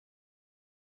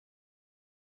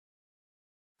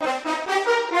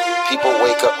People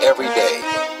wake up every day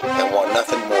and want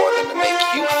nothing more than to make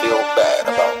you feel bad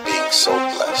about being so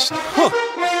blessed.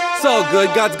 It's all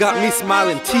good. God's got me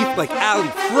smiling teeth like Ali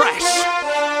Fresh.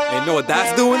 And you know what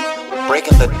that's doing?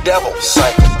 Breaking the devil's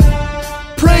cycle.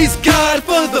 Praise God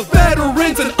for the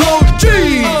veterans and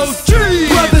OGs.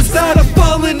 Brothers that have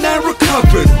fallen and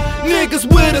recovered. Niggas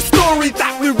with a story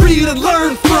that we read and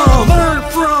learn from.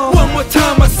 One more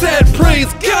time I said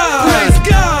praise God.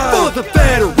 For the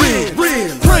veterans.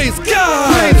 Praise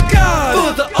God.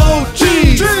 For the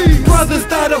OGs. Brothers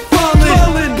that have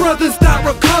fallen. Brothers that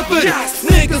recovered.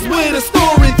 Niggas with a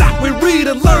story that we read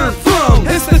and learn from.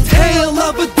 It's the tale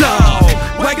of a dog.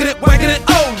 Wagging it,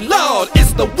 oh Lord.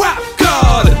 It's the rap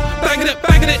god. Banging it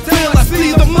till I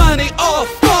see the money all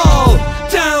fall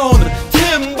down.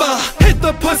 Timber, hit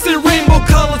the pussy, rainbow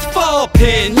colors fall.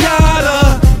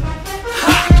 Piñata.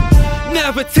 Ha!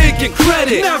 Never taking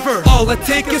credit. Never. All I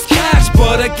take is cash,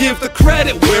 but I give the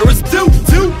credit where it's due.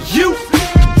 To you.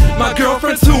 My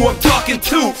girlfriend's who I'm talking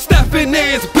to.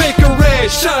 Stephanie's Bakery.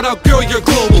 Shout out, girl, you're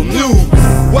global news.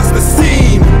 What's the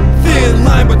scene? Thin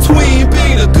line between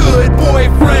being a good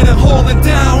boyfriend and holding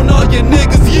down all your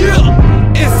niggas, yeah.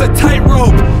 It's a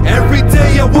tightrope. Every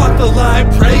day I walk the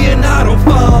line, praying I don't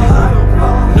fall.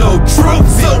 No truth,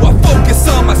 so I focus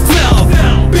on myself.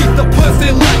 Beat the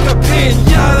pussy like a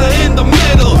piñata in the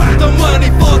middle. The money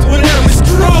falls with every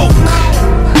stroke.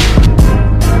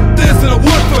 There's an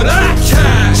award for that.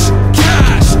 Cash,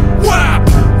 whap.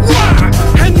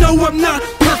 And no, I'm not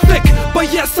perfect,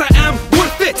 but yes, I am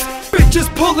worth it. Bitches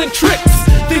pulling tricks,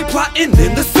 they plotting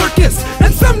in the circus.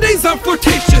 And some days I'm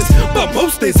flirtatious, but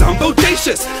most days I'm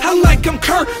bodacious. I like I'm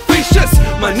curvaceous,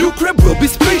 my new crib will be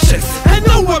spacious. And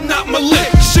no, I'm not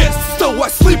malicious, so I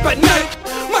sleep at night.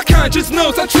 My conscience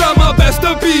knows I try my best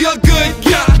to be a good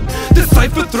guy.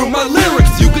 Decipher through my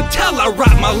lyrics, you can tell I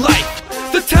rap my life.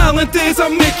 The talent is I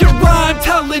make it rhyme,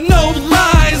 telling no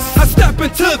lies. I step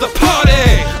into the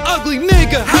party, ugly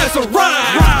nigga has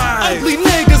arrived. Ugly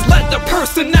niggas let the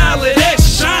personality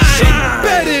shine.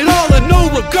 Bet it all in no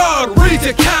regard, raise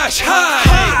your cash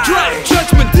high. Drop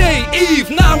Judgment Day Eve,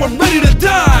 now I'm ready to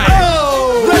die.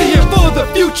 Ready for the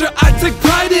future I take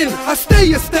pride in. I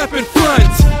stay a step in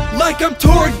front, like I'm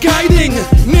tour guiding.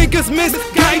 Niggas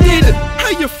misguided. How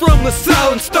you from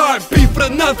LaSalle and start beef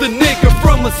with another nigga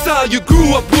from LaSalle you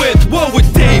grew up with? What would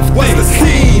Dave think? What's the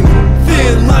scene?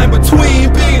 Thin line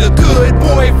between being a good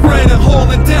boyfriend and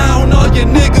holding down all your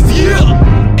niggas,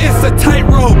 yeah. It's a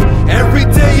tightrope. Every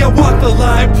day I walk the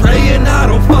line, praying I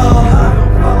don't fall.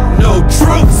 No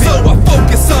truth, so I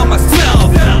focus on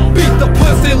myself. Beat the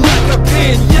pussy like a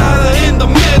piñata in the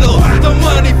middle. The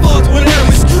money falls with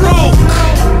every stroke.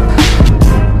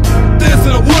 There's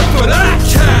an award for that.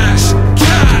 Cash,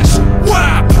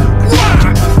 whap.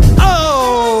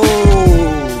 Oh,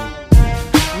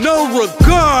 no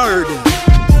regard.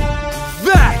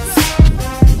 That's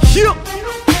you.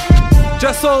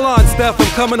 Just hold on, Steph,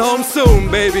 I'm coming home soon,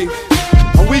 baby.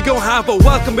 And we gon' have a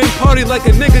welcoming party like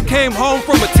a nigga came home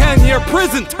from a 10-year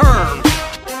prison term.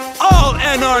 All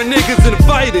NR niggas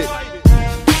invited.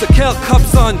 Tequila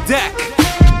cups on deck.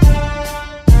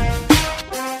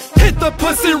 Hit the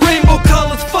pussy, rainbow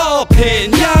colors fall.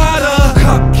 Piñata.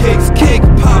 Cupcakes, cake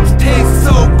pops taste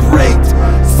so great.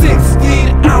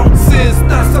 16 ounces,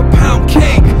 that's a pound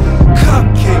cake.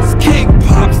 Cupcakes, cake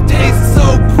pops taste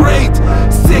so great.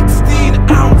 16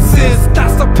 ounces,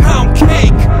 that's a pound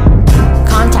cake.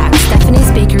 Contact Stephanie's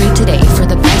Bakery today for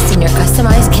the best in your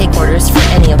customized cake orders for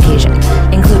any occasion,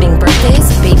 including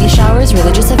birthdays, baby showers,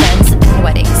 religious events, and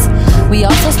weddings. We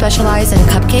also specialize in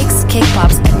cupcakes, cake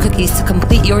pops, and cookies to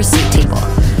complete your sweet table.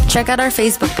 Check out our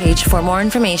Facebook page for more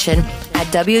information at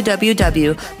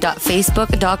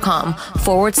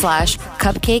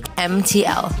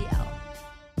www.facebook.com/cupcakemtl.